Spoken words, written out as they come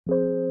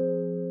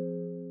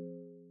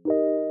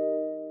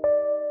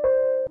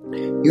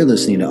You're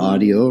listening to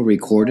audio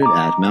recorded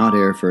at Mount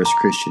Air First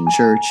Christian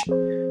Church.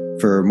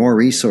 For more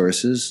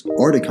resources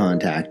or to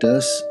contact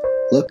us,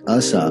 look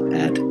us up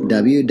at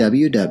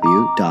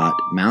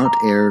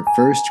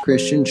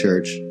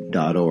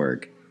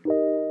www.mountairfirstchristianchurch.org.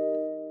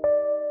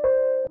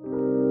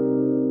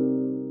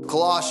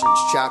 Colossians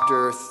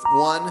chapter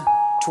 1,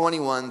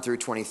 21 through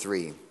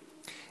 23.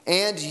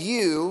 And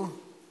you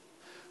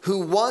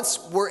who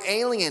once were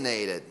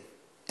alienated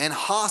and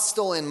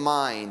hostile in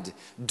mind,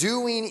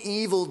 doing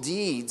evil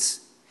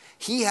deeds,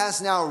 he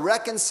has now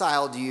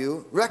reconciled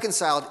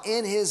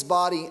in his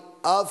body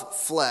of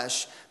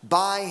flesh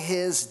by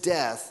his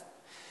death,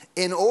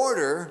 in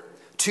order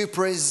to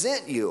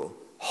present you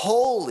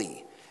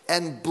holy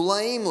and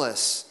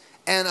blameless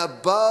and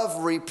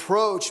above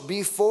reproach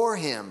before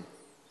him.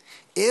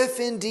 If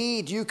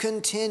indeed you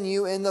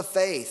continue in the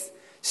faith,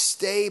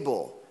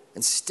 stable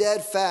and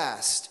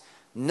steadfast,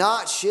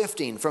 not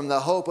shifting from the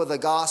hope of the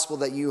gospel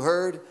that you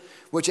heard,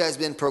 which has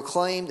been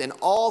proclaimed in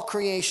all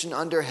creation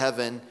under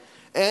heaven,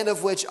 and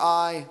of which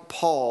I,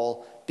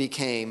 Paul,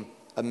 became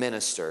a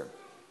minister.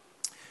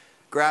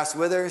 Grass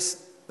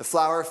withers, the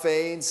flower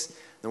fades,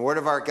 the word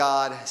of our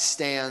God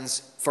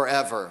stands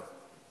forever.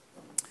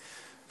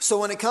 So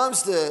when it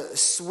comes to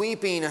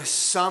sweeping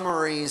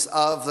summaries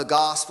of the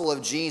gospel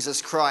of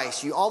Jesus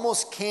Christ, you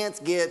almost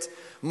can't get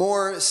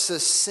more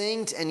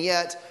succinct and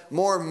yet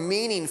more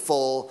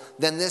meaningful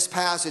than this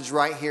passage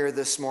right here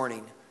this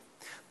morning.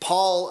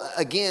 Paul,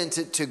 again,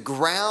 to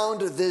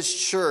ground this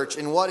church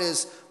in what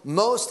is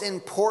most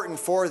important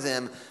for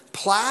them,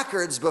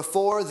 placards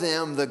before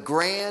them the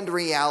grand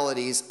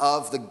realities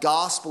of the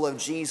gospel of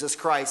Jesus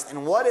Christ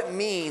and what it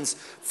means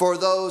for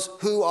those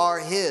who are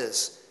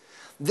his.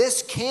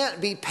 This can't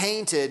be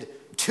painted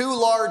too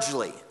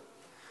largely.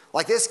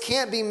 Like, this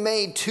can't be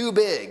made too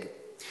big.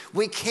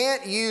 We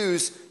can't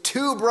use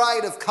too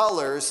bright of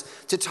colors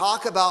to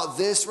talk about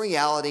this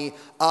reality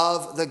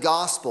of the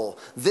gospel.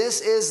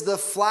 This is the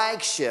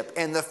flagship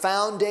and the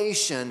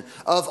foundation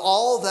of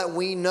all that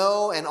we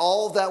know and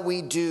all that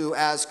we do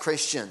as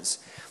Christians.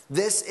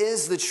 This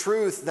is the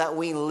truth that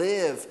we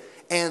live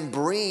and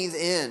breathe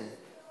in.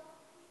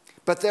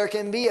 But there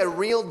can be a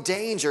real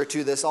danger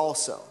to this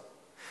also.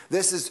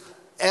 This is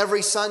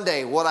every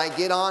Sunday, what I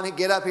get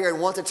up here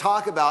and want to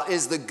talk about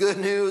is the good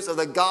news of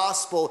the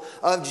gospel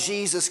of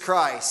Jesus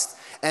Christ.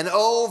 And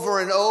over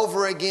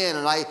again,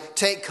 and I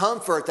take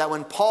comfort that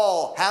when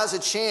Paul has a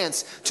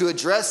chance to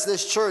address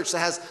this church that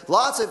has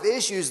lots of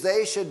issues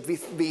they should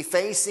be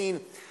facing,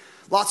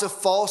 lots of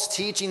false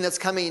teaching that's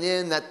coming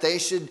in that they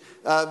should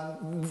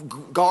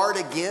guard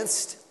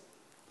against,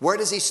 where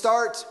does he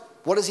start?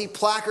 What does he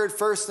placard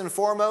first and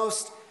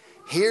foremost?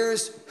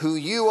 Here's who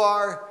you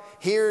are.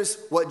 Here's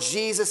what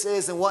Jesus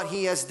is and what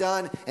he has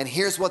done, and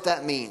here's what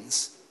that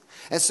means.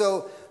 And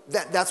so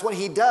that's what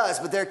he does,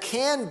 but there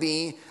can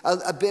be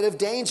a bit of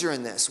danger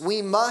in this.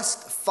 We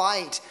must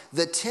fight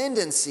the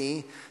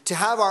tendency to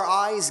have our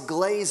eyes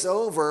glaze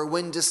over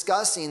when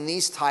discussing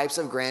these types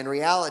of grand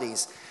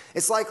realities.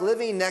 It's like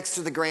living next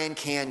to the Grand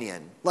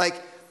Canyon.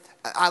 Like,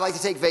 I like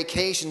to take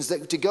vacations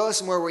to go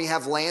somewhere where you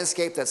have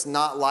landscape that's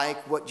not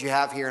like what you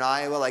have here in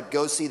Iowa, like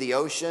go see the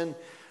ocean,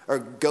 or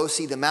go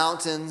see the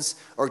mountains,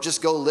 or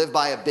just go live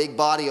by a big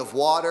body of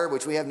water,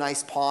 which we have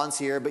nice ponds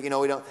here, but we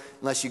don't,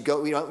 unless you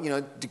go,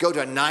 to go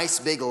to a nice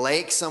big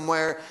lake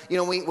somewhere.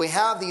 We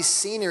have these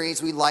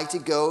sceneries we like to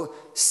go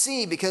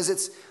see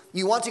because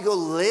you want to go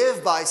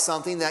live by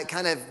something that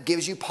kind of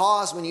gives you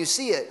pause when you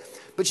see it.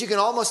 But you can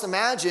almost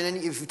imagine, and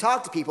if you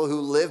talk to people who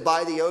live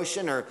by the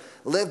ocean or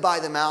live by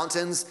the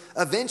mountains,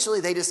 eventually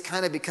they just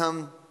kind of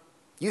become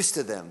used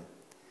to them.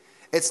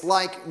 It's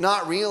like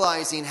not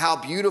realizing how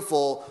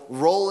beautiful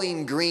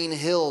rolling green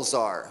hills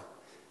are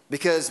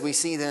because we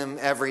see them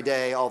every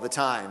day, all the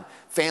time.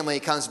 Family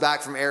comes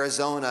back from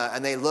Arizona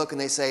and they look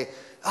and they say,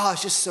 oh,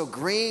 it's just so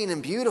green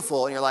and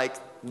beautiful. And you're like,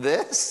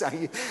 this?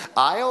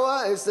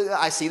 Iowa?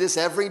 I see this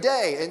every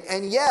day.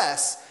 And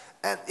yes,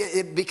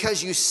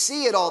 because you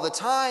see it all the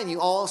time, you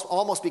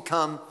almost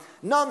become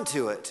numb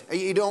to it.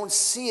 You don't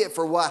see it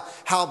for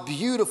how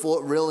beautiful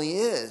it really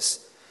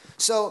is.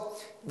 So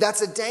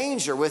that's a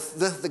danger with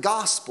the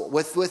gospel,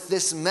 with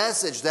this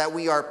message that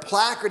we are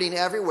placarding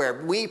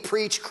everywhere. We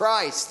preach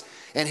Christ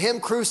and him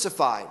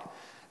crucified.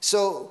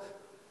 So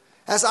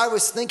as I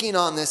was thinking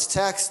on this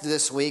text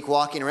this week,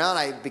 walking around,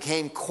 I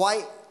became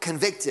quite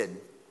convicted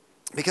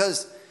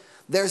because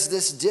there's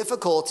this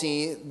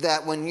difficulty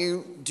that when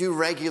you do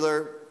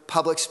regular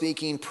public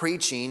speaking,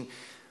 preaching,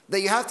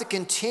 that you have to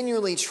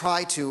continually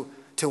try to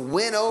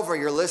win over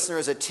your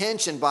listeners'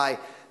 attention by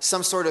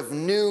some sort of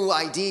new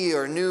idea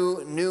or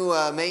new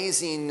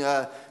amazing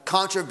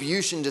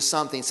contribution to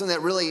something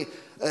that really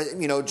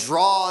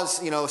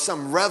draws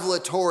some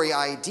revelatory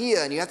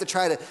idea, and you have to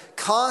try to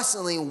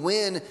constantly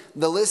win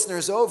the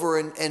listeners over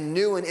in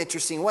new and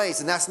interesting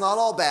ways. And that's not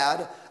all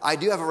bad. I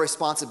do have a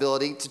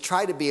responsibility to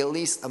try to be at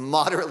least a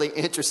moderately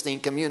interesting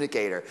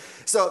communicator.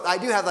 So I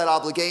do have that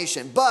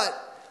obligation,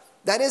 but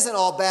that isn't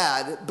all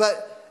bad.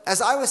 But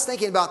as I was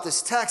thinking about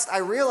this text, I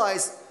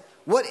realized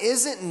what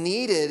isn't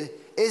needed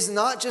is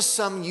not just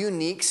some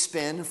unique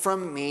spin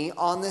from me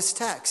on this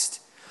text.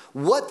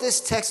 What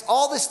this text,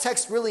 all this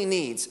text really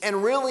needs,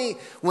 and really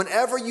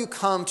whenever you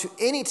come to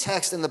any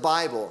text in the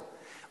Bible,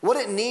 what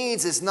it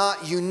needs is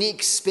not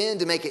unique spin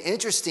to make it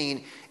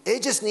interesting.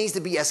 It just needs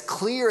to be as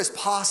clear as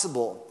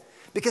possible,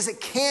 because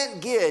it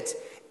can't get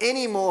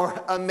any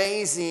more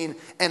amazing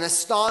and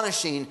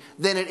astonishing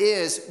than it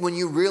is when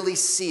you really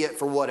see it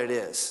for what it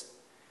is.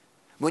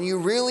 When you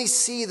really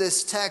see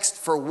this text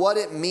for what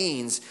it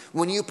means,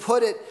 when you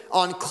put it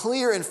on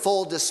clear and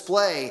full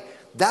display,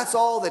 that's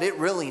all that it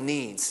really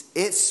needs.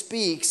 It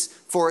speaks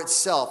for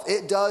itself.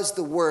 It does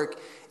the work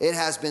it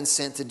has been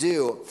sent to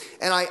do.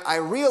 And I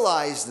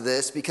realized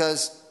this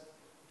because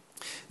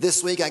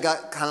this week I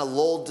got kind of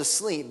lulled to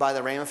sleep by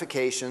the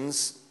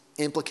ramifications,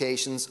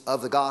 implications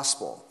of the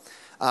gospel.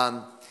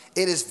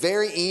 It is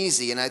very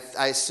easy, and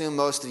I assume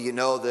most of you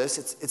know this,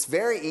 it's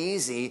very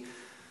easy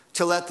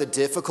to let the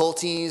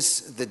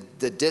difficulties,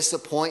 the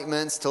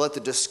disappointments, to let the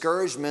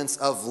discouragements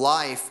of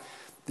life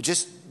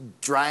just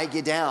drag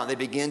you down. They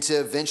begin to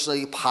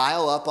eventually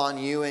pile up on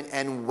you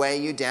and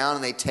weigh you down,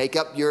 and they take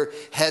up your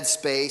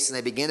headspace, and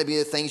they begin to be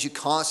the things you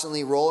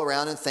constantly roll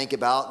around and think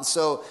about. And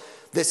so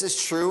this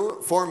is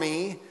true for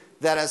me,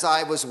 that as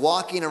I was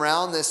walking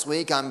around this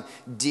week, I'm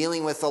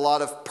dealing with a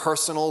lot of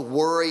personal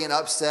worry and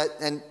upset,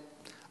 and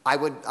I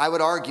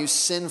would argue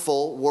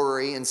sinful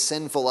worry and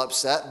sinful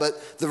upset.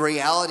 But the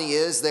reality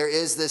is there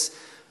is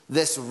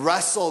this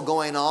wrestle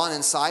going on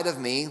inside of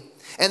me.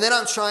 And then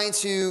I'm trying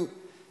to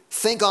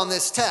think on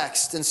this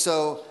text. And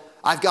so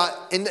I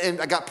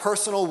got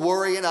personal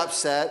worry and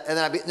upset. And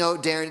then no,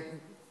 Darren,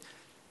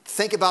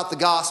 think about the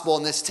gospel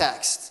in this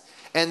text.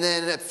 And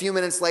then a few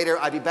minutes later,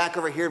 I'd be back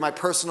over here in my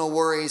personal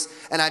worries,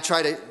 and I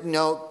try to,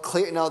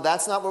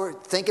 that's not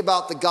what think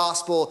about the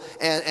gospel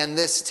and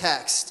this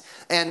text.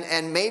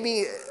 And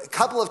maybe a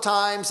couple of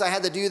times I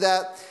had to do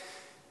that.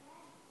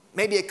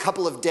 Maybe a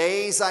couple of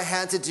days I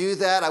had to do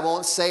that. I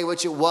won't say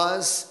which it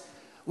was.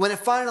 When it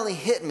finally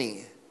hit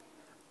me,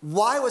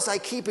 why was I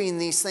keeping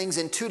these things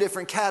in two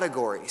different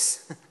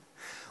categories?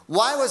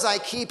 Why was I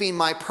keeping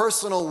my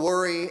personal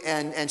worry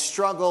and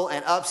struggle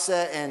and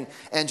upset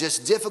and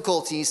just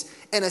difficulties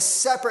in a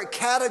separate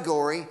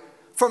category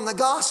from the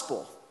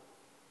gospel?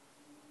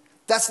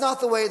 That's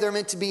not the way they're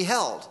meant to be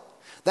held.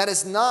 There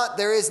is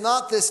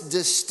not this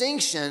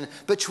distinction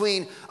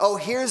between,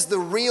 here's the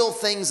real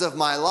things of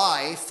my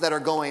life that are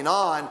going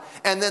on,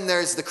 and then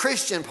there's the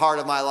Christian part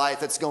of my life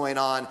that's going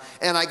on,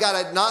 and I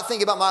got to not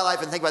think about my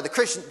life and think about the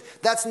Christian.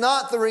 That's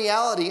not the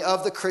reality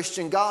of the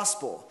Christian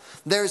gospel.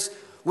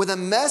 With a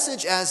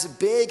message as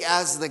big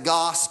as the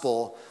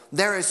gospel,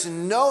 there is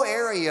no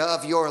area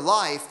of your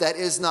life that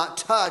is not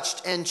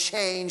touched and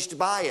changed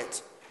by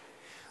it.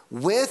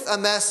 With a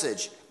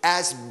message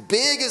as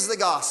big as the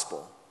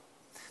gospel,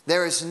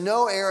 there is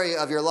no area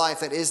of your life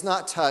that is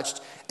not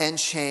touched and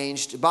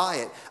changed by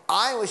it.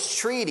 I was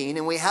treating,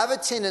 and we have a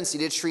tendency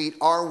to treat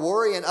our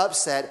worry and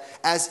upset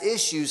as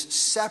issues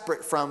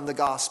separate from the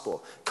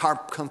gospel,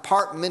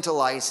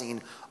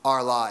 compartmentalizing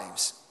our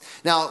lives.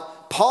 Now,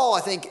 Paul, I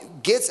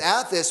think, gets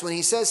at this when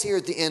he says here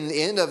in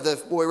the end of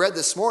what we read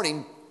this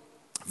morning,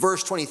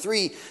 verse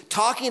 23,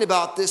 talking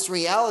about this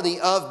reality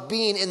of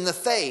being in the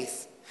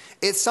faith.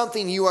 It's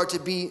something you are to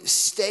be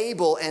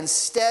stable and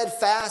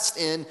steadfast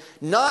in,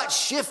 not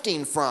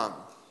shifting from.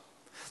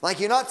 Like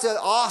you're not to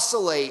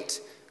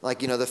oscillate, like,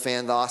 the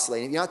fan, the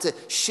oscillating. You're not to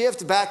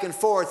shift back and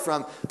forth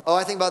from,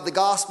 I think about the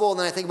gospel, and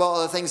then I think about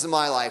other things in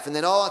my life. And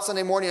then, on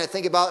Sunday morning, I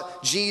think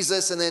about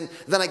Jesus, and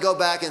then I go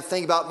back and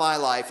think about my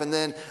life. And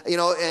then,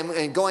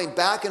 and going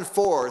back and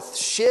forth,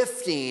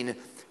 shifting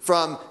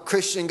from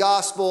Christian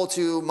gospel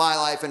to my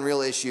life and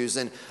real issues.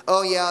 And,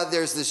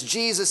 there's this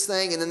Jesus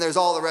thing, and then there's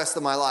all the rest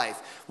of my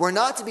life. We're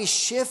not to be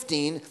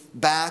shifting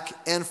back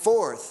and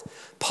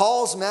forth.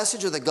 Paul's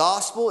message of the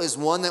gospel is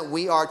one that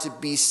we are to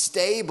be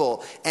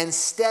stable and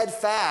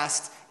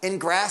steadfast in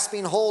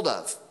grasping hold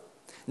of.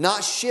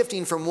 Not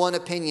shifting from one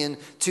opinion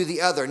to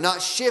the other.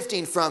 Not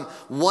shifting from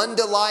one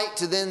delight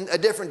to then a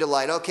different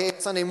delight. Okay,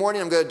 Sunday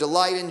morning I'm going to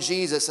delight in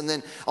Jesus, and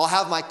then I'll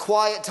have my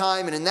quiet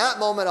time, and in that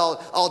moment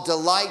I'll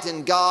delight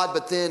in God,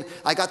 but then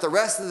I got the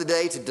rest of the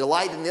day to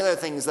delight in the other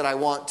things that I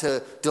want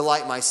to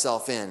delight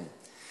myself in.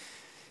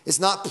 It's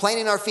not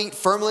planting our feet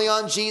firmly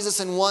on Jesus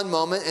in one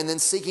moment and then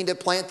seeking to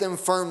plant them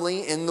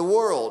firmly in the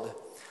world.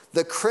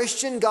 The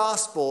Christian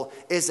gospel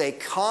is a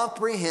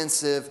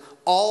comprehensive,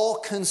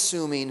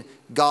 all-consuming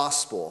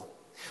gospel.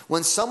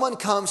 When someone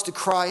comes to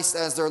Christ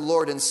as their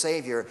Lord and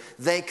Savior,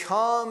 they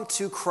come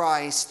to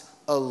Christ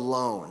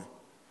alone.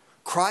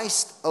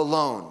 Christ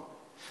alone.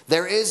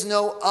 There is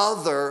no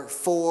other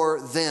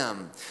for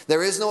them.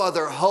 There is no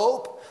other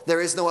hope.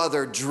 There is no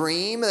other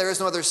dream. There is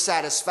no other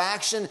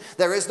satisfaction.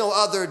 There is no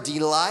other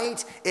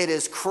delight. It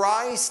is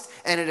Christ,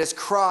 and it is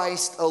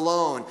Christ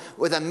alone.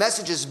 With a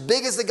message as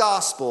big as the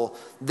gospel,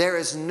 there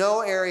is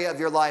no area of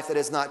your life that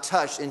is not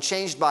touched and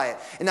changed by it.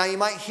 And now you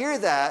might hear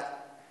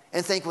that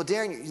and think, well,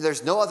 Darren,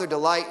 there's no other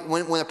delight.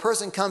 When a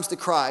person comes to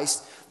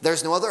Christ,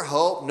 there's no other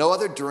hope, no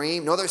other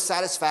dream, no other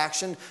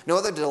satisfaction, no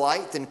other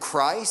delight than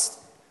Christ.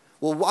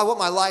 well, I want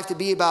my life to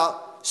be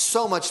about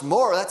so much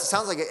more. That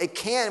sounds like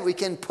we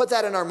can put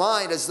that in our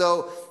mind as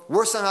though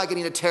we're somehow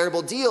getting a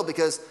terrible deal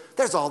because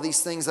there's all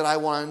these things that I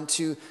want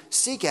to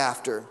seek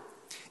after.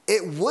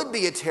 It would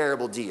be a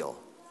terrible deal.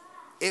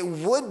 It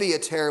would be a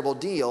terrible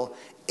deal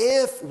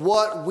if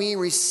what we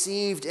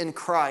received in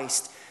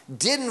Christ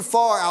didn't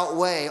far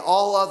outweigh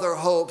all other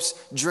hopes,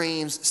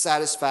 dreams,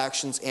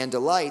 satisfactions, and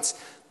delights.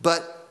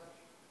 But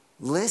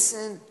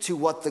listen to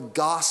what the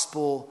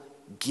gospel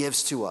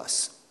gives to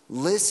us.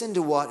 Listen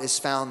to what is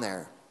found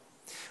there.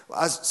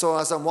 So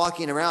as I'm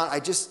walking around,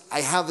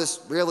 I have this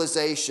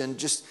realization, I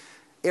just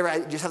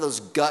have those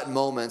gut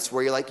moments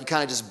where you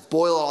kind of just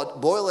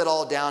boil it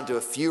all down to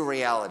a few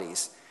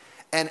realities.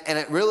 And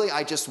it really,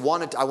 I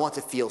want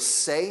to feel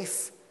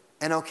safe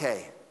and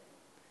okay.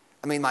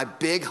 I mean, my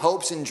big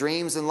hopes and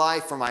dreams in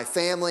life for my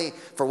family,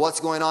 for what's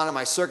going on in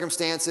my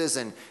circumstances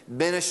and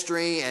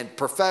ministry and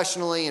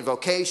professionally and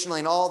vocationally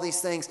and all these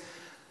things,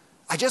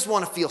 I just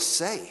want to feel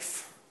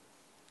safe.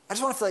 I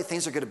just want to feel like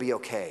things are going to be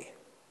okay.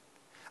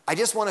 I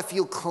just want to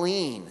feel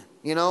clean,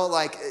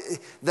 like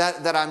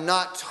that I'm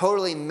not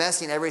totally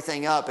messing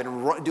everything up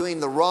and doing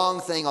the wrong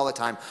thing all the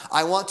time.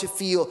 I want to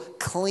feel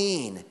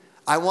clean.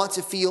 I want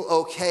to feel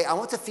okay. I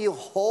want to feel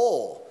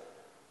whole,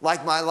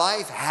 like my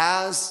life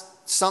has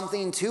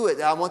something to it.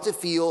 I want to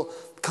feel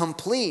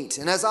complete.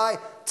 And as I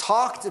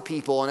talk to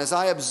people and as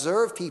I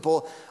observe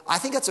people, I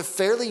think that's a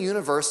fairly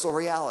universal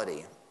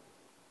reality.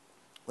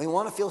 We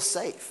want to feel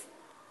safe.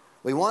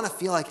 We want to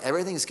feel like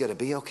everything's going to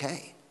be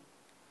okay.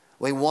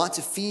 We want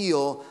to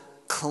feel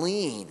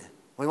clean.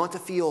 We want to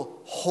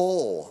feel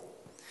whole.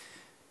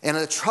 And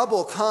the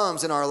trouble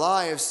comes in our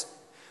lives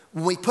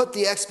when we put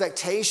the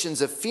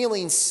expectations of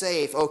feeling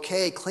safe,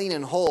 okay, clean,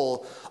 and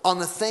whole on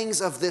the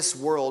things of this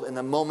world and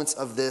the moments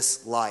of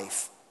this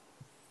life.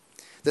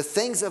 The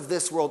things of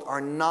this world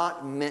are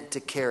not meant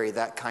to carry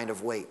that kind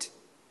of weight.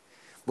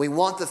 We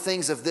want the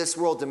things of this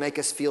world to make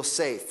us feel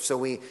safe, so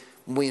we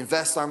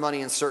invest our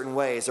money in certain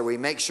ways, or we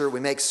make sure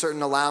we make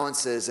certain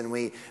allowances, and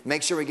we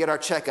make sure we get our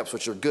checkups,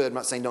 which are good. I'm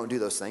not saying don't do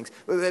those things.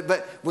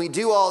 But we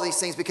do all these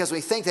things because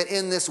we think that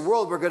in this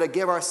world we're going to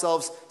give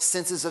ourselves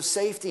senses of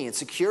safety and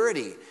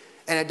security.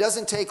 And it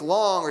doesn't take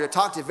long or to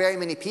talk to very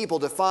many people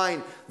to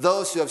find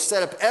those who have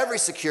set up every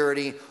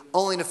security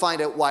only to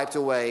find it wiped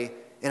away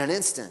in an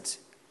instant.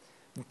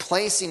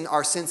 Placing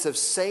our sense of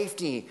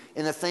safety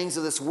in the things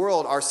of this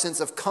world, our sense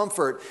of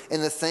comfort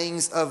in the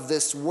things of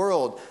this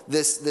world,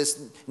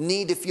 this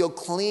need to feel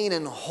clean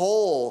and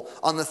whole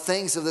on the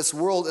things of this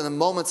world in the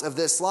moments of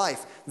this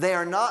life, they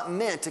are not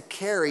meant to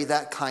carry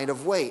that kind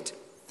of weight.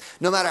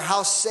 No matter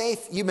how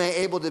safe you may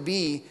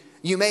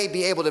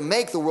be able to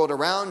make the world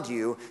around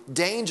you,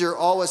 danger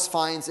always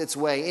finds its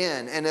way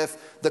in. And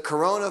if the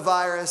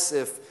coronavirus,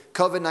 if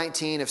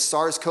COVID-19, if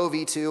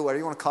SARS-CoV-2, whatever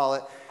you want to call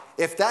it,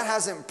 if that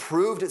hasn't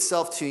proved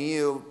itself to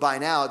you by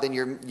now, then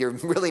you're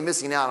really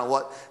missing out on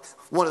what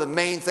one of the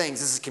main things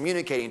this is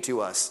communicating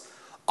to us.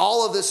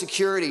 All of the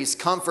securities,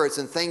 comforts,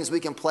 and things we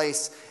can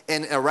place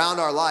in around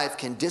our life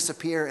can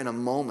disappear in a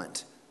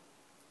moment.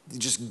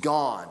 Just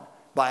gone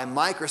by a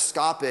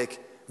microscopic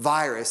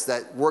virus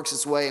that works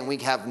its way and we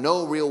have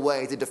no real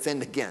way to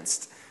defend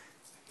against.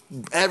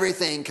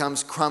 Everything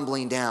comes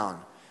crumbling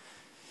down.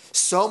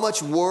 So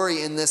much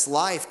worry in this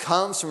life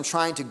comes from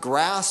trying to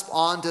grasp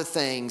onto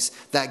things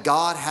that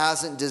God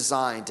hasn't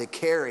designed to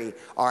carry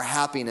our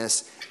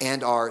happiness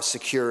and our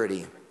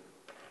security.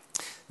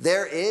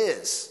 There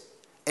is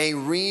a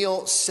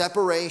real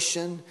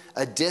separation,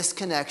 a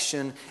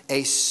disconnection,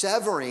 a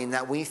severing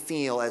that we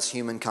feel as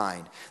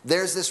humankind.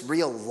 There's this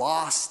real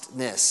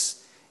lostness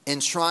in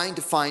trying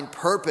to find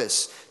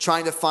purpose,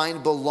 trying to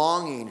find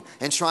belonging,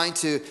 and trying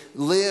to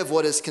live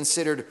what is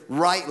considered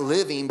right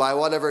living by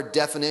whatever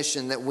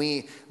definition that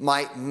we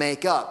might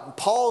make up.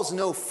 Paul's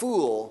no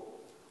fool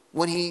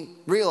when he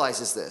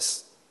realizes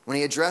this, when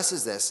he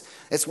addresses this.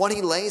 It's what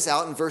he lays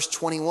out in verse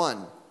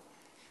 21.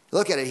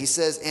 Look at it. He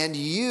says, "And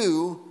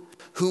you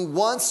who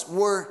once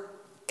were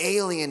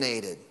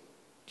alienated,"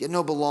 you had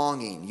no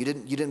belonging, you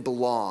didn't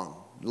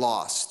belong,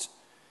 lost.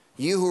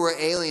 You who were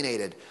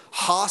alienated,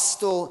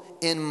 hostile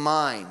in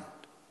mind,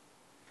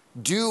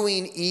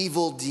 doing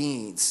evil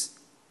deeds.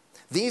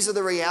 These are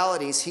the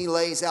realities he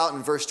lays out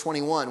in verse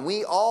 21.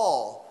 We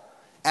all,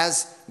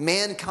 as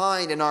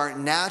mankind in our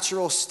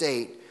natural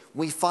state,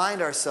 we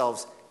find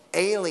ourselves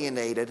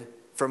alienated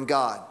from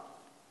God.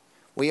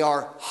 We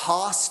are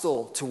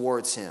hostile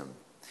towards him.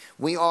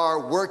 We are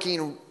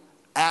working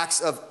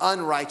acts of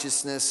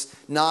unrighteousness,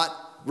 not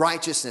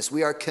righteousness.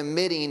 We are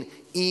committing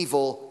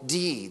evil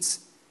deeds.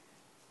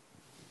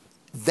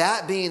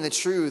 That being the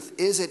truth,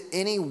 is it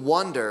any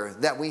wonder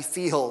that we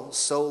feel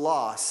so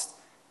lost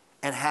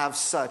and have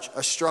such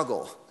a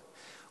struggle?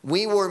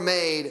 We were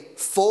made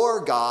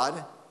for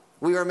God,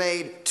 we were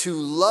made to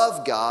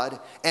love God,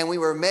 and we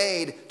were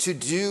made to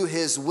do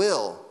his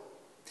will.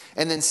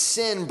 And then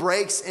sin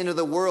breaks into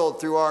the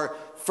world through our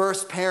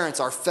first parents,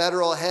 our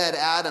federal head,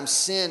 Adam.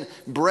 Sin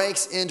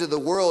breaks into the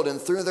world,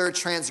 and through their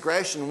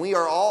transgression, we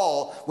are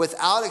all,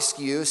 without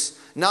excuse,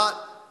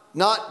 not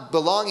not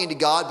belonging to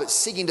God, but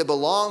seeking to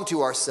belong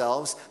to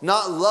ourselves,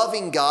 not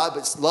loving God,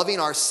 but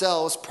loving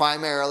ourselves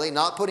primarily,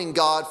 not putting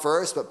God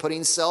first, but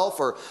putting self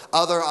or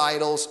other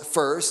idols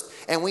first.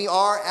 And we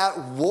are at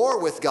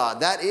war with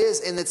God. That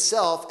is in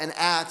itself an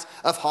act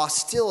of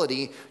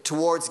hostility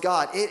towards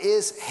God. It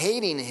is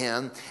hating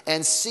him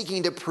and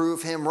seeking to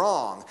prove him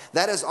wrong.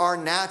 That is our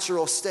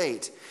natural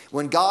state.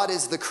 When God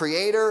is the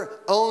creator,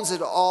 owns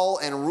it all,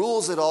 and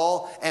rules it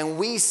all, and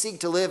we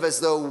seek to live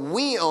as though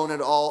we own it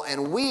all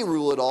and we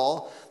rule it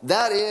all,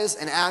 that is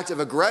an act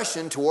of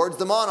aggression towards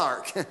the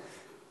monarch.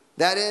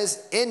 That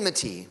is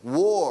enmity,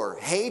 war,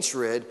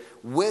 hatred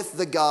with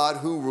the God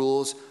who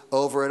rules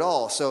over it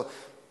all. So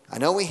I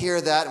know we hear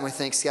that and we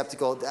think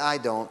skeptical.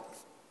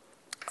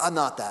 I'm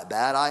not that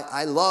bad.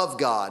 I love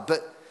God.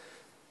 But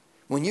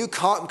when you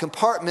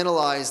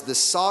compartmentalize the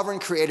sovereign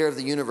creator of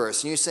the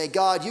universe and you say,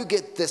 God, you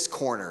get this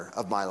corner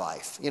of my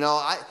life.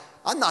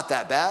 I'm not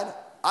that bad.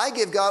 I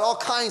give God all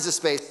kinds of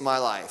space in my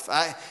life.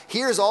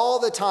 Here's all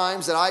the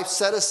times that I've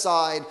set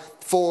aside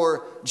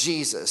for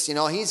Jesus.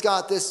 He's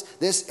got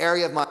this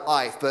area of my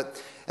life. But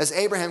as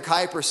Abraham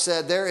Kuyper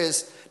said, there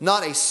is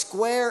not a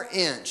square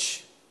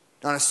inch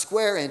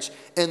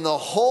in the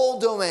whole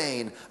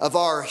domain of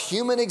our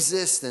human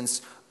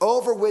existence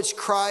over which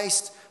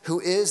Christ, who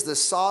is the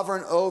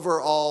sovereign over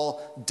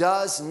all,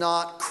 does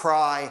not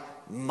cry,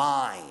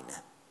 mine.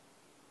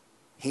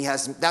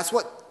 That's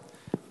what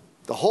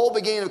the whole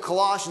beginning of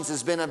Colossians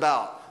has been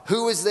about.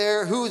 Who is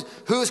there?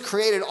 Who's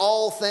created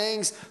all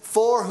things?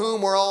 For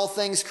whom were all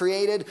things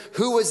created?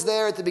 Who was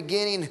there at the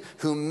beginning?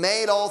 Who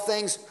made all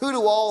things? Who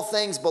do all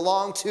things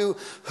belong to?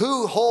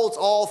 Who holds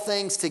all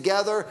things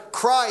together?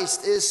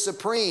 Christ is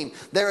supreme.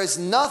 There is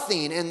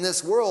nothing in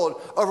this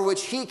world over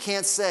which he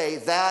can't say,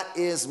 that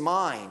is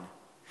mine.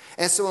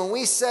 And so when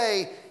we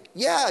say,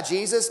 yeah,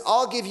 Jesus,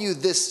 I'll give you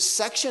this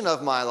section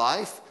of my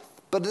life,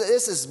 but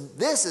this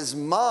is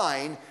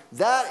mine,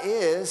 that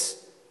is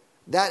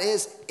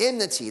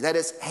enmity, that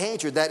is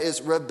hatred, that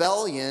is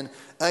rebellion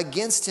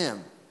against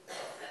him.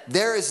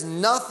 There is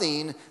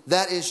nothing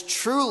that is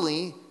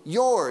truly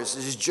yours.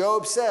 As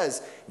Job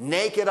says,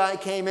 naked I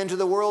came into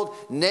the world,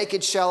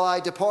 naked shall I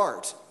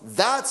depart.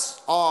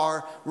 That's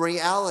our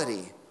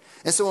reality.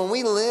 And so when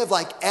we live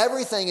like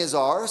everything is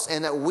ours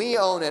and that we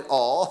own it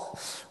all,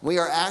 we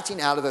are acting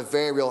out of a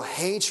very real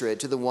hatred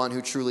to the one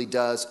who truly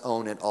does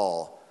own it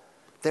all.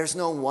 There's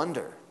no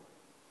wonder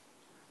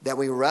that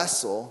we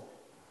wrestle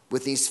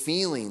with these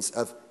feelings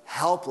of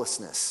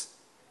helplessness,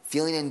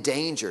 feeling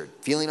endangered,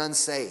 feeling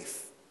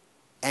unsafe,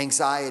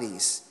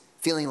 anxieties,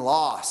 feeling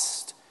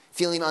lost,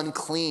 feeling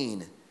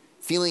unclean,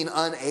 feeling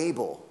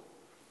unable.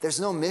 There's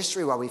no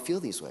mystery why we feel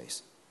these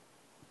ways.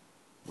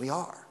 We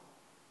are.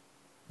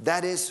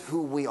 That is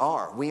who we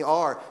are. We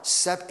are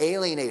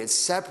alienated,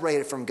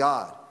 separated from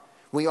God.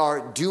 We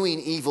are doing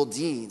evil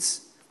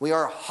deeds. We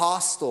are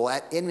hostile,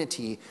 at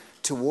enmity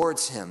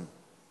towards him.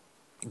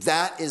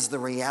 That is the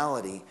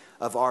reality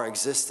of our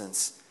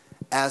existence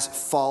as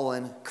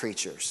fallen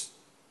creatures.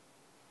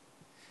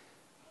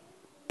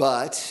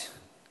 But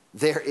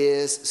there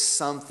is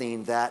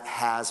something that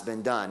has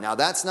been done. Now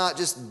that's not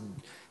just...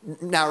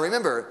 Now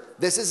remember,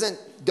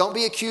 don't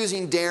be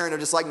accusing Darren of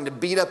just liking to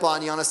beat up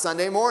on you on a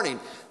Sunday morning.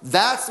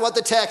 That's what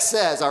the text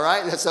says, all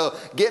right? So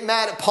get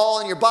mad at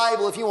Paul in your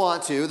Bible if you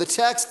want to. The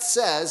text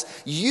says,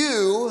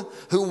 you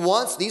who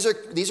once, these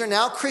are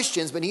now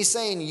Christians, but he's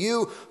saying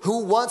you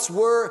who once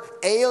were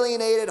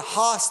alienated,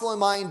 hostile in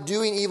mind,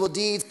 doing evil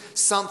deeds,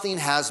 something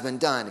has been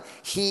done.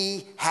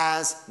 He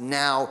has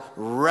now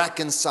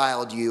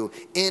reconciled you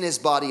in his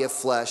body of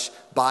flesh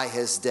by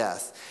his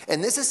death.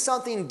 And this is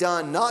something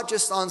done not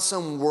just on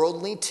some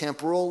worldly,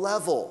 temporal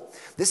level.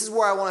 This is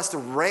where I want us to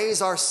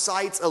raise our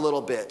sights a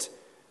little bit.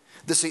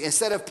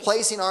 Instead of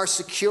placing our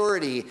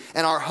security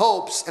and our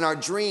hopes and our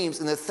dreams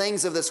in the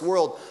things of this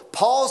world,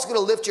 Paul's going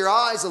to lift your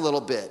eyes a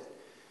little bit.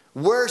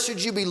 Where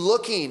should you be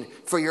looking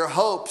for your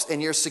hopes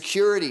and your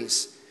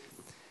securities?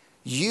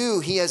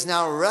 He has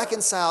now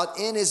reconciled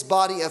in his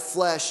body of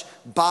flesh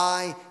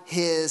by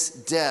his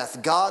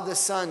death. God the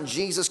Son,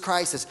 Jesus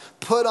Christ, has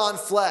put on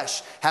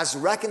flesh, has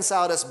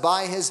reconciled us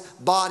by his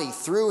body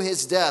through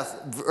his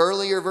death.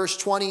 Earlier, verse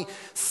 20,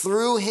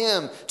 through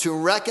him to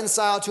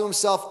reconcile to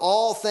himself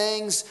all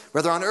things,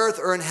 whether on earth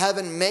or in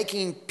heaven,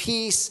 making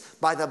peace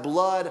by the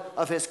blood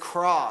of his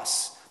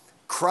cross.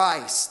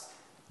 Christ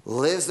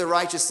lives the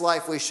righteous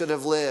life we should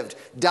have lived,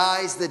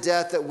 dies the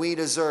death that we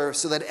deserve,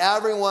 so that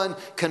everyone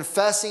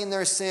confessing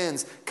their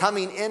sins,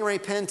 coming in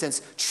repentance,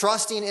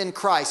 trusting in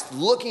Christ,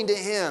 looking to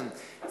him,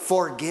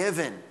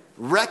 forgiven,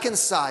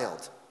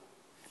 reconciled,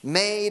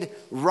 made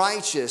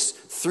righteous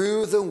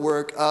through the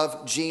work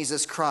of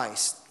Jesus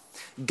Christ.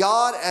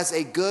 God, as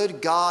a good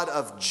God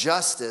of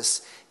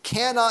justice,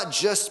 cannot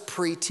just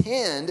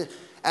pretend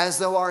as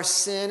though our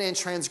sin and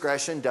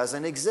transgression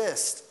doesn't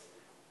exist.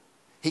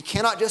 He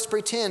cannot just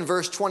pretend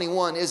verse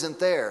 21 isn't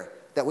there,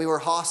 that we were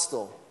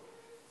hostile.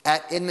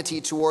 at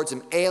enmity towards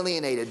him,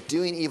 alienated,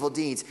 doing evil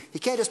deeds. He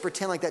can't just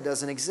pretend like that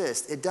doesn't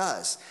exist. It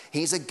does.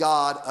 He's a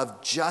God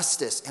of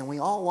justice, and we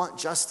all want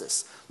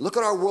justice. Look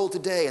at our world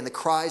today and the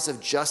cries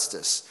of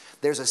justice.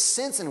 There's a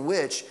sense in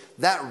which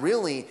that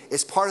really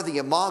is part of the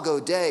Imago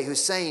Dei,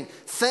 who's saying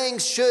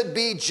things should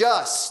be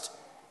just.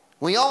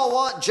 We all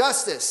want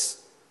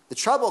justice. The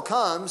trouble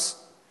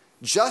comes,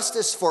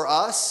 justice for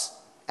us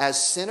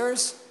as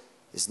sinners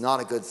is not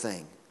a good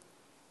thing.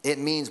 It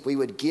means we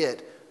would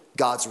get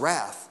God's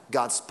wrath,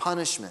 God's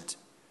punishment,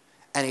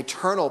 an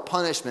eternal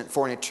punishment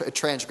for a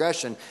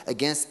transgression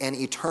against an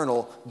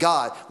eternal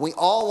God. We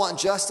all want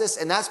justice,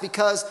 and that's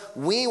because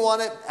we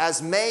want it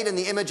as made in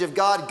the image of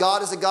God.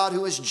 God is a God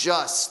who is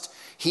just.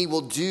 He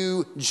will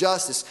do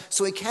justice.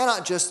 So he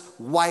cannot just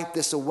wipe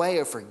this away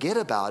or forget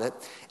about it.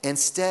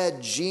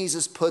 Instead,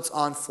 Jesus puts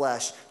on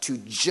flesh to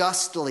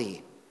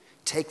justly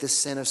take the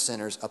sin of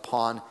sinners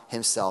upon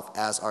himself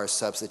as our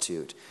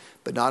substitute.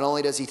 But not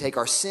only does he take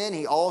our sin,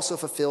 he also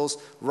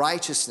fulfills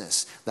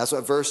righteousness. That's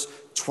what verse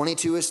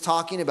 22 is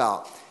talking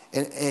about.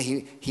 And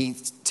he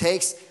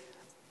takes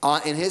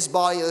on in his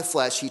body of the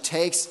flesh, he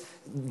takes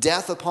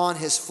death upon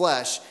his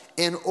flesh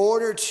in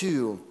order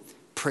to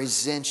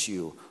present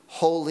you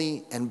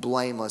holy and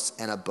blameless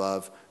and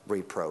above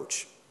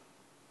reproach.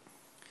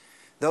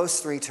 Those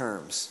three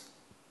terms,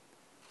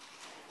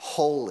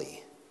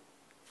 holy,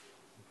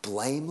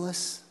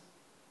 blameless,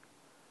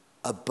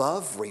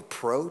 above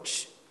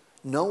reproach,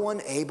 no one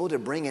able to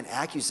bring an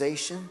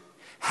accusation.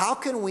 How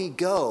can we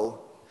go?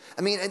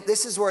 I mean,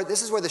 this is where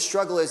the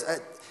struggle is.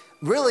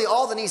 Really,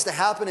 all that needs to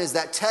happen is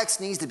that text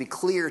needs to be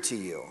clear to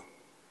you.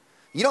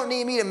 You don't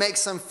need me to make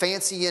some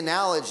fancy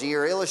analogy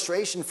or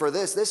illustration for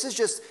this. This is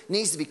just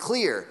needs to be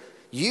clear.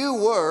 You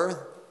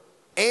were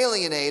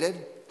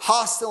alienated,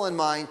 hostile in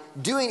mind,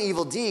 doing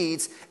evil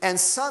deeds, and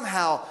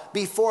somehow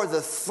before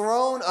the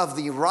throne of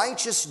the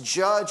righteous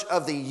judge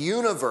of the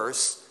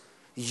universe,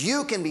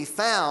 you can be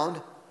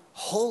found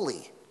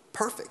holy,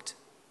 perfect,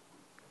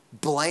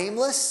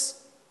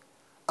 blameless,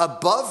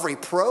 above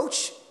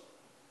reproach.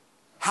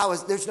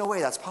 There's no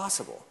way that's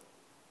possible.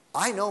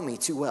 I know me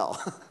too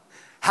well.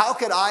 How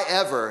could I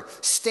ever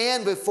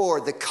stand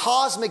before the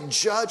cosmic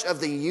judge of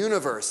the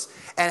universe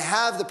and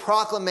have the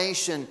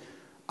proclamation,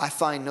 I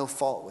find no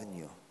fault in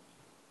you.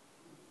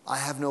 I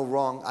have no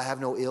wrong, I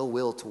have no ill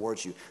will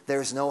towards you.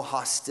 There's no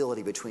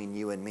hostility between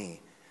you and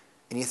me.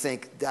 And you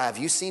think, have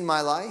you seen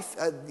my life?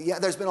 Yeah,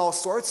 there's been all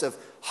sorts of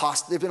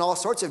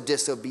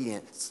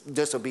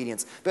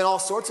disobedience, been all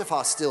sorts of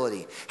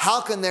hostility. How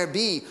can there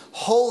be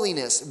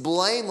holiness,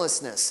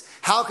 blamelessness?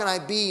 How can I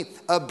be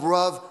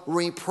above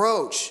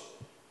reproach?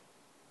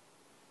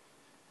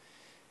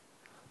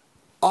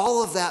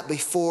 All of that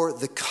before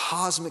the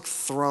cosmic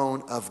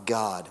throne of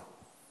God.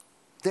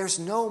 There's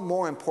no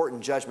more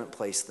important judgment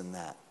place than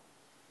that.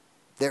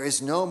 There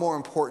is no more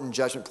important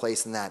judgment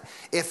place than that.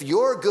 If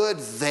you're good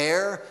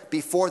there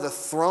before the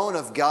throne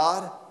of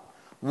God,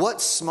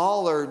 what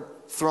smaller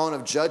throne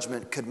of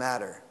judgment could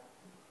matter?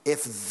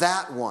 If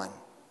that one,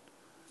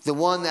 the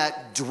one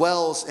that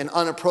dwells in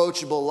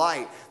unapproachable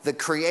light, the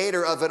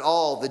creator of it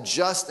all, the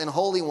just and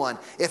holy one,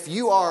 if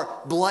you are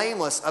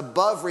blameless,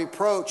 above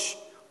reproach,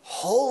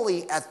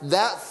 holy at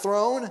that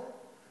throne,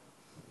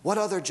 what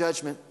other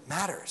judgment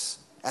matters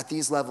at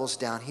these levels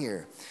down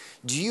here?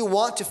 Do you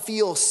want to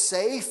feel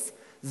safe?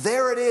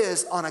 There it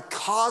is on a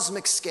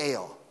cosmic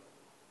scale.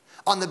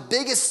 On the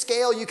biggest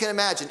scale you can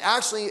imagine.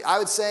 Actually, I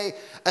would say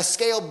a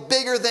scale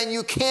bigger than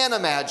you can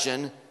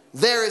imagine.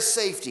 There is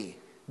safety.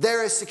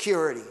 There is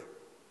security.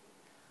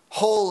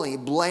 Holy,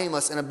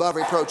 blameless, and above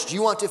reproach. Do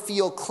you want to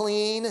feel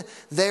clean?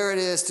 There it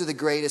is to the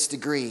greatest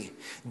degree.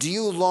 Do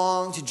you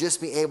long to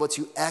just be able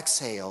to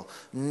exhale,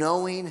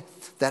 knowing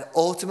that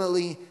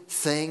ultimately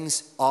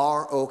things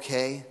are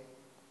okay?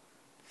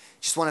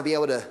 Just want to be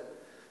able to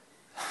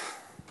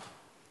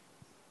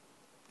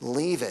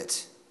leave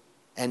it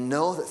and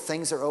know that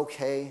things are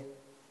okay.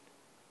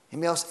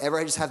 Anybody else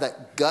ever just have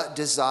that gut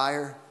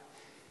desire?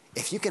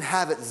 If you can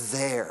have it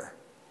there,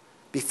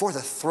 before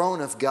the throne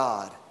of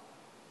God,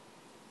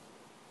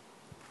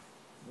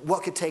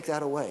 what could take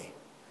that away?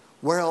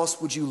 Where else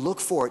would you look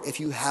for it if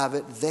you have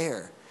it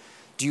there?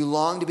 Do you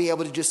long to be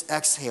able to just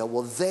exhale?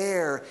 Well,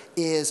 there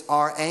is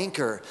our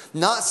anchor.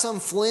 Not some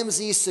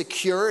flimsy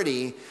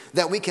security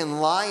that we can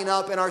line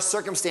up in our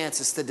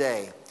circumstances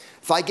today.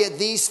 If I get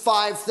these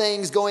 5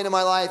 things going in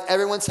my life,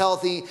 everyone's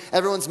healthy,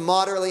 everyone's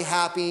moderately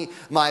happy,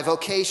 my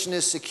vocation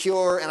is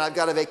secure, and I've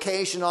got a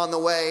vacation on the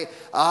way.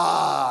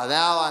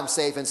 Now I'm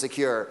safe and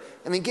secure.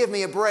 I mean, give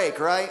me a break,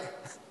 right?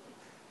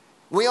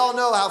 We all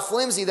know how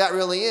flimsy that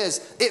really is.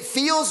 It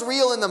feels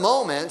real in the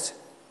moment,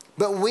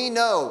 but we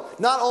know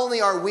not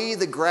only are we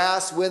the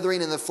grass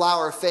withering and the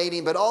flower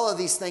fading, but all of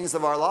these things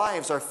of our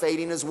lives are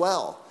fading as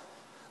well.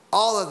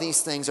 All of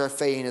these things are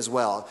fading as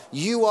well.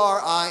 You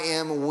are, I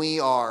am, we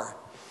are.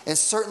 And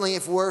certainly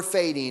if we're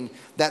fading,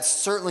 that's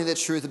certainly the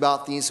truth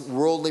about these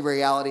worldly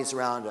realities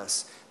around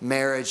us.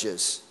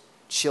 Marriages,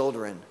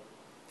 children,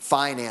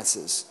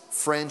 finances,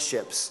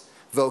 friendships,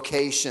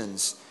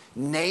 vocations,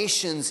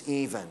 nations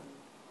even.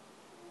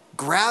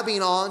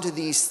 Grabbing onto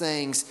these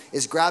things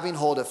is grabbing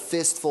hold of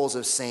fistfuls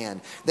of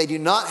sand. They do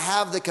not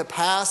have the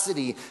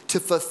capacity to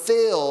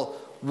fulfill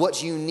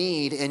what you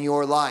need in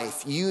your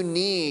life. We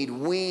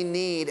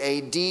need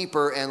a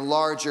deeper and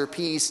larger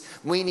peace.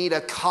 We need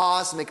a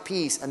cosmic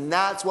peace. And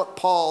that's what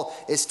Paul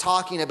is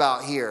talking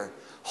about here.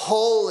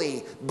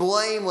 Holy,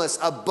 blameless,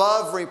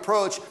 above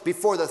reproach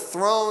before the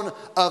throne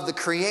of the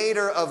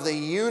Creator of the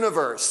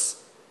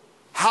universe.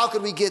 How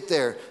could we get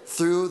there?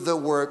 Through the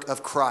work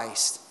of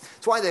Christ.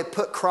 That's why they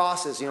put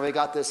crosses. We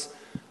got this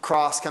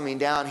cross coming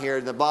down here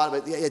at the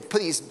bottom.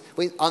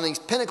 But on these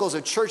pinnacles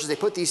of churches, they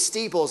put these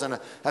steeples and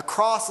a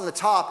cross on the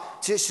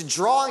top to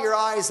draw your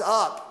eyes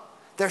up.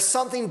 There's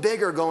something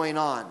bigger going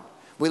on.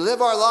 We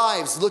live our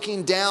lives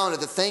looking down at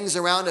the things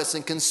around us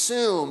and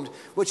consumed,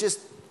 which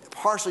is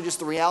partially just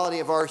the reality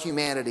of our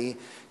humanity,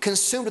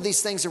 consumed with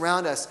these things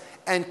around us.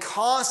 And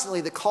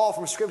constantly the call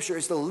from Scripture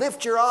is to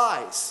lift your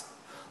eyes.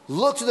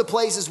 Look to the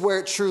places where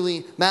it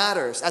truly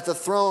matters, at the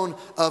throne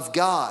of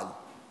God.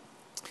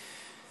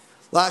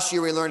 Last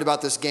year we learned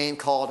about this game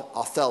called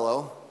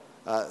Othello,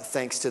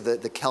 thanks to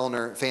the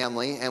Kellner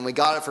family, and we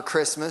got it for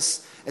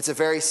Christmas. It's a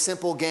very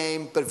simple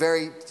game, but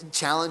very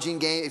challenging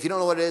game. If you don't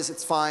know what it is,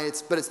 it's fine.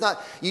 But it's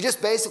not. You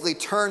just basically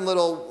turn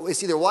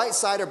it's either white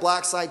side or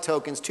black side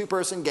tokens,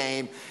 two-person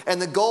game, and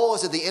the goal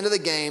is at the end of the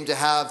game to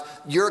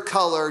have your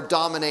color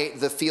dominate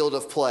the field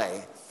of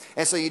play.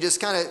 And so you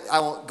just I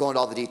won't go into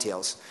all the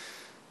details.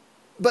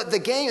 But the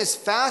game is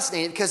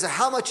fascinating because of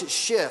how much it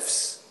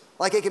shifts.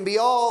 Like it can be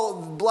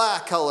all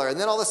black color, and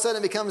then all of a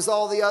sudden it becomes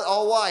all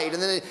white,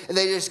 and then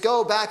they just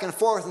go back and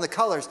forth in the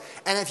colors.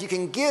 And if you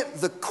can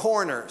get the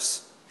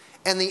corners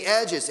and the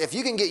edges, if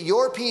you can get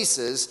your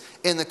pieces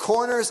in the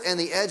corners and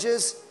the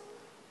edges,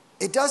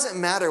 it doesn't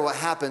matter what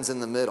happens in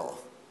the middle.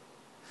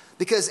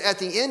 Because at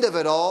the end of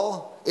it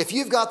all, if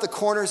you've got the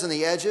corners and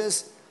the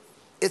edges,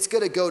 it's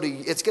going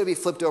to be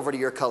flipped over to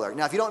your color.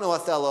 Now, if you don't know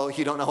Othello,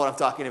 you don't know what I'm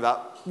talking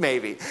about,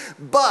 maybe.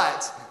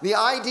 But the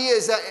idea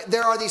is that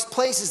there are these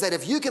places that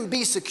if you can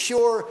be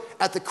secure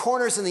at the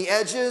corners and the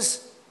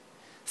edges,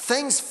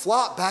 things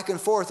flop back and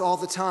forth all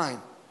the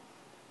time.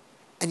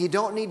 And you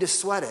don't need to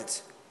sweat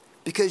it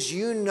because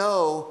you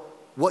know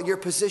what your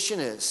position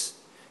is.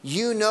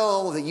 You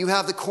know that you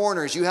have the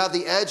corners, you have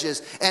the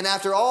edges. And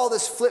after all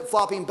this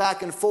flip-flopping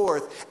back and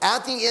forth,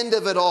 at the end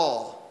of it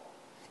all,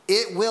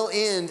 it will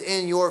end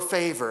in your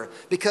favor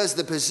because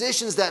the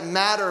positions that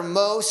matter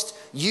most,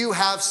 you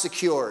have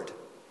secured.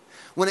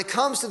 When it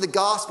comes to the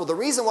gospel, the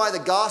reason why the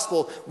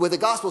gospel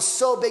is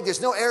so big,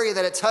 there's no area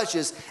that it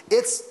touches.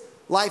 Its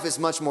life is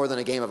much more than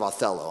a game of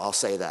Othello, I'll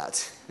say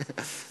that.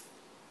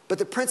 But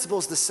the principle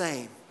is the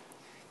same.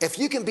 If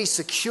you can be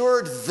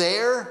secured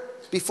there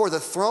before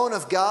the throne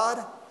of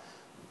God,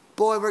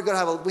 boy,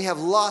 we have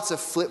lots of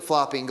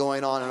flip-flopping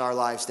going on in our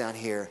lives down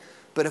here.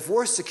 But if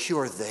we're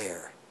secure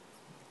there,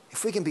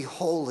 if we can be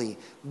holy,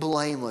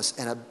 blameless,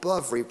 and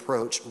above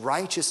reproach,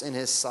 righteous in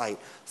His sight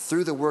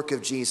through the work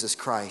of Jesus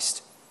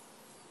Christ,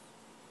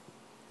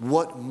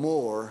 what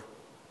more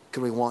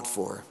could we want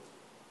for?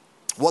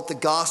 What the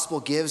gospel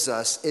gives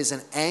us is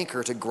an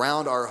anchor to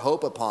ground our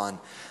hope upon,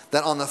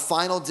 that on the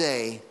final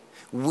day,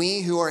 we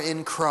who are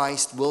in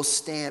Christ will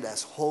stand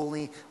as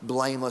holy,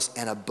 blameless,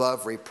 and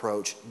above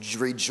reproach,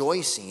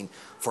 rejoicing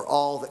for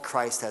all that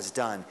Christ has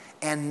done.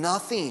 And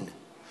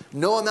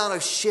no amount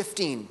of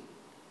shifting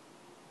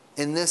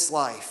in this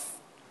life,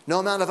 no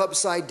amount of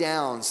upside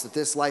downs that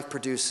this life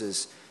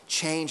produces,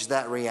 change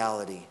that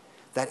reality.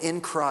 That in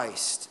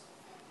Christ,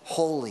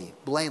 holy,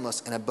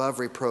 blameless, and above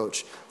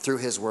reproach through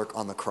His work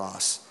on the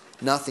cross.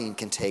 Nothing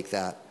can take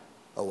that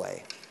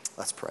away.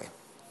 Let's pray.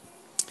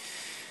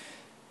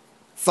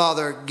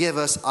 Father, give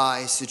us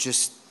eyes to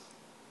just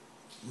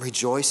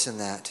rejoice in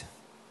that.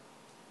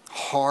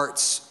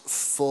 Hearts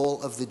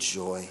full of the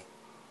joy.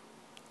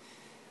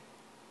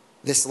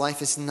 This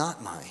life is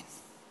not mine.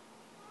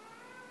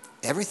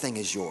 Everything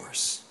is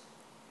yours.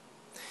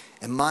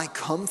 And my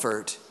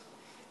comfort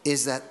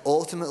is that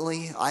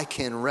ultimately I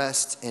can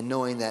rest in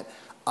knowing that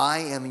I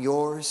am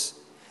yours,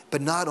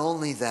 but not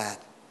only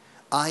that,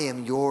 I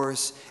am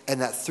yours, and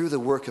that through the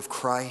work of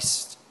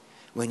Christ,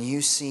 when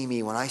you see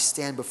me, when I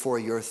stand before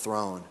your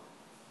throne,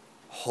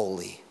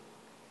 holy,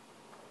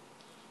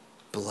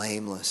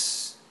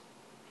 blameless,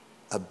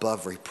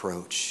 above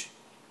reproach,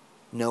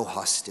 no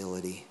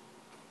hostility,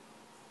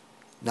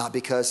 not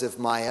because of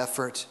my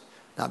effort,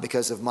 not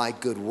because of my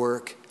good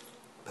work,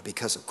 but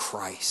because of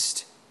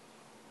Christ.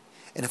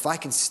 And if I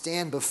can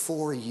stand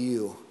before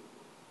you,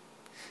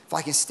 if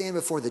I can stand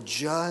before the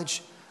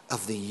judge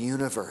of the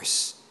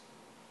universe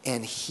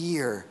and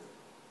hear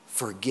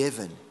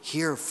forgiven,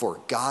 hear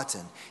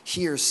forgotten,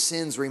 hear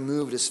sins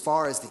removed as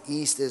far as the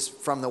east is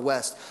from the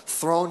west,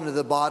 thrown into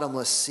the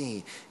bottomless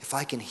sea, if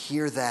I can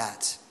hear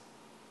that,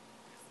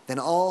 then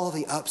all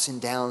the ups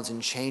and downs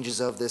and changes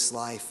of this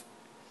life,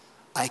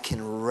 I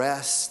can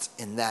rest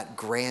in that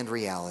grand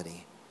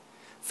reality.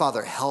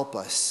 Father, help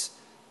us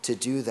to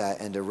do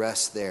that and to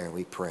rest there,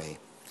 we pray.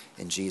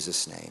 In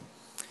Jesus' name,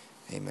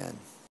 amen.